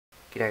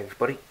G'day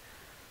everybody.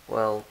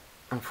 Well,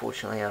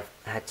 unfortunately I've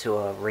had to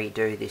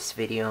redo this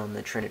video on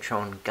the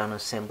Trinitron gun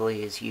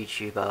assembly as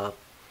YouTube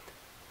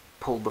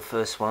pulled the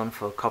first one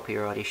for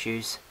copyright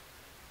issues.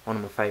 One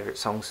of my favourite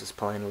songs is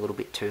playing a little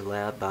bit too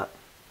loud, but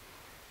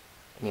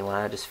anyway,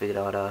 I just figured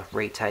I'd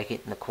retake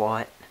it in the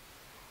quiet.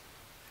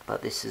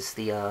 But this is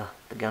the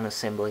gun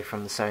assembly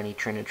from the Sony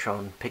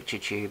Trinitron picture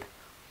tube.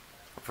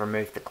 I've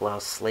removed the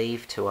glass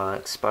sleeve to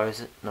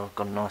expose it, and I've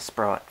got a nice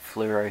bright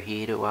fluoro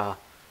here to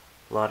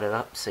light it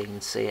up so you can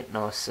see it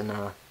nice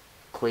and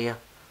clear.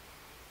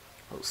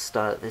 We'll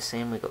start at this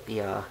end. We've got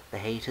the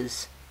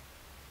heaters.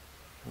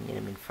 And get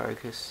them in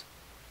focus.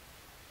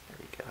 There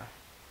we go.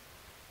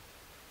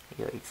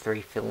 You got your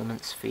 3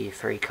 filaments for your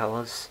 3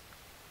 colours.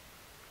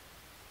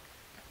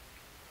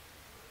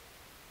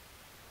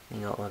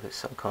 You got like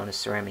some kind of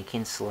ceramic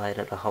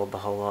insulator to hold the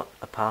whole lot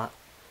apart.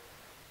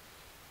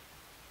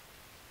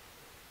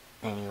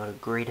 And you got a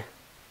grid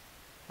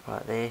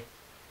right there.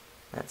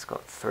 That's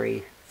got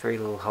three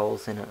little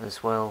holes in it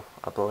as well,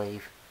 I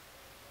believe.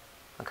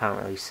 I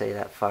can't really see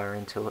that far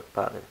into it,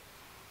 but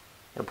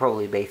there'll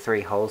probably be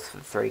 3 holes for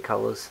the 3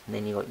 colours. And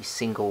then you got your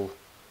single,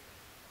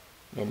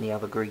 and the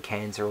other grid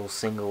cans are all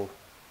single.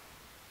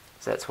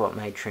 So that's what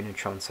made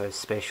Trinitron so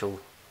special.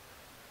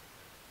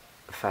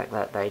 The fact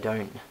that they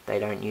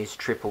don't use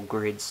triple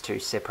grids to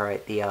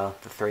separate the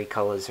 3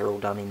 colours. They're all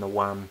done in the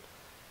one.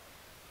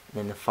 And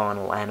then the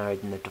final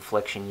anode and the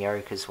deflection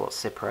yoke is what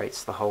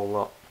separates the whole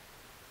lot.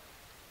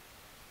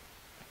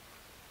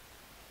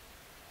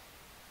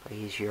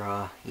 Here's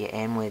your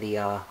M where the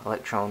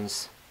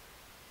electrons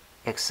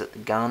exit the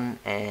gun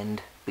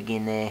and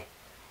begin their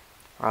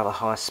rather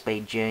high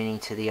speed journey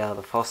to the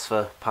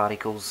phosphor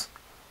particles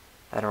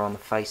that are on the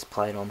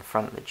faceplate on the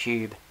front of the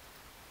tube.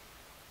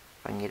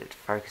 If I can get it to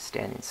focus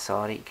down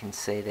inside it, you can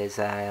see there's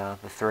you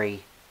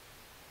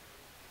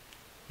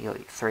got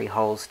your 3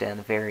 holes down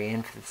the very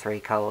end for the 3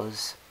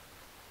 colours,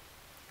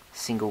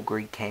 single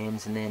grid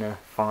cams, and then a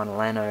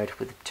final anode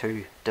with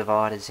 2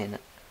 dividers in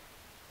it.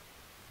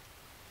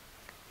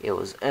 It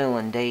was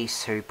Erlen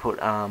Deese who put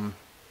a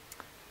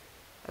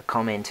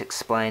comment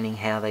explaining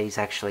how these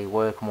actually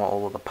work and what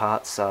all of the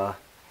parts are.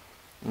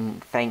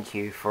 And thank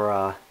you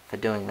for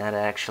doing that. It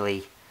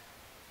actually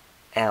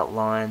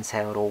outlines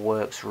how it all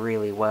works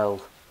really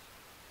well.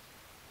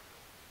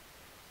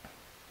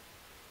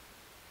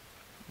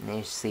 And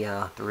there's the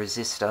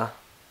resistor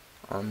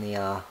on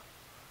the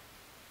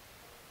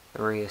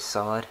rear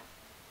side,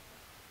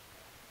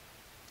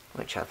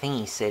 which I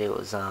think he said it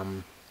was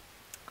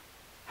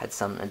had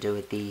something to do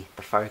with the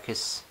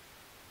focus.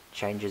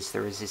 Changes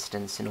the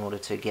resistance in order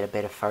to get a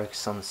better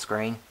focus on the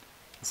screen.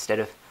 Instead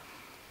of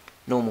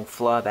normal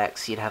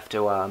flybacks, you'd have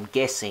to, I'm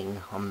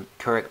guessing,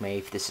 correct me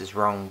if this is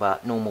wrong,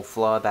 but normal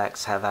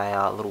flybacks have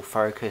a little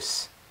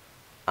focus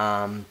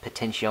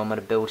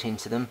potentiometer built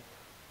into them,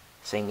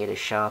 so you can get as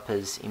sharp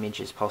as image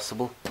as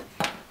possible.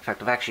 In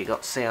fact, I've actually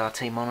got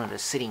CRT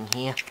monitors sitting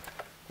here.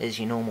 There's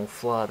your normal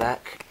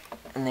flyback,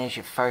 and there's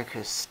your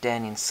focus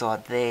down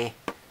inside there.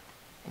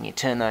 And you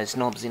turn those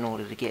knobs in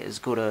order to get as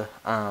good a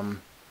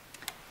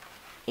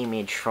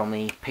image from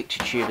the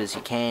picture tube as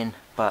you can,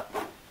 but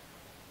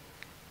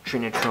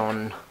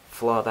Trinitron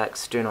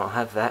flybacks do not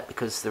have that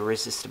because the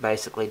resistor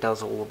basically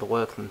does all of the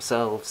work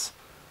themselves.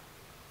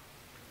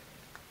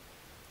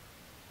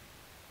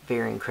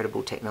 Very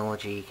incredible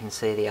technology. You can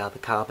see the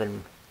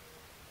carbon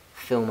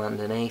film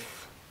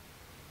underneath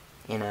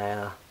in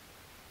a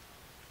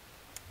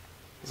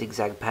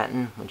zigzag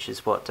pattern, which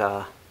is what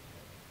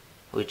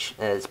which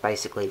is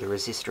basically the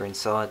resistor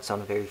inside. It's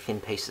on a very thin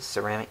piece of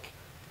ceramic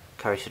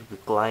coated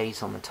with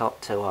glaze on the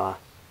top to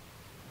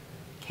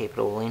keep it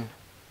all in.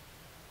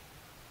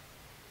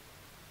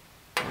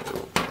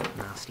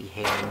 Nasty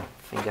hair on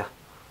the finger.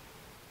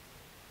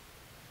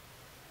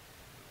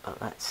 But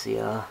that's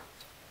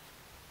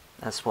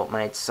that's what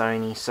made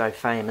Sony so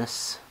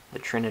famous, the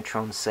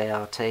Trinitron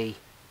CRT.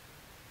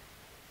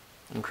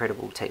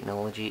 Incredible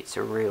technology. It's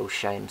a real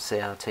shame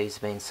CRT's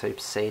been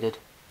superseded.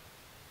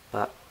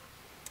 But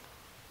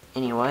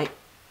anyway,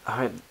 I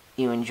hope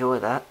you enjoy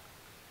that.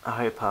 I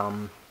hope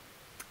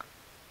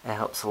it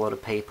helps a lot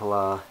of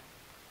people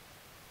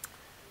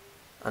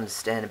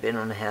understand a bit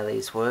on how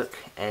these work,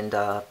 and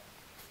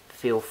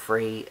feel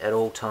free at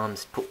all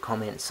times to put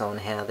comments on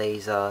how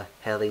these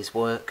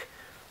work.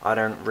 I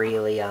don't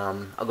really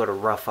I've got a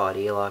rough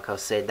idea, like I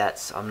said.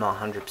 I'm not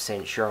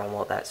 100% sure on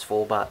what that's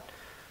for, but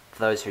for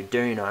those who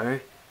do know,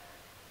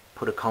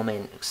 put a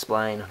comment,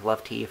 explain. I'd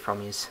love to hear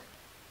from you.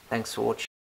 Thanks for watching.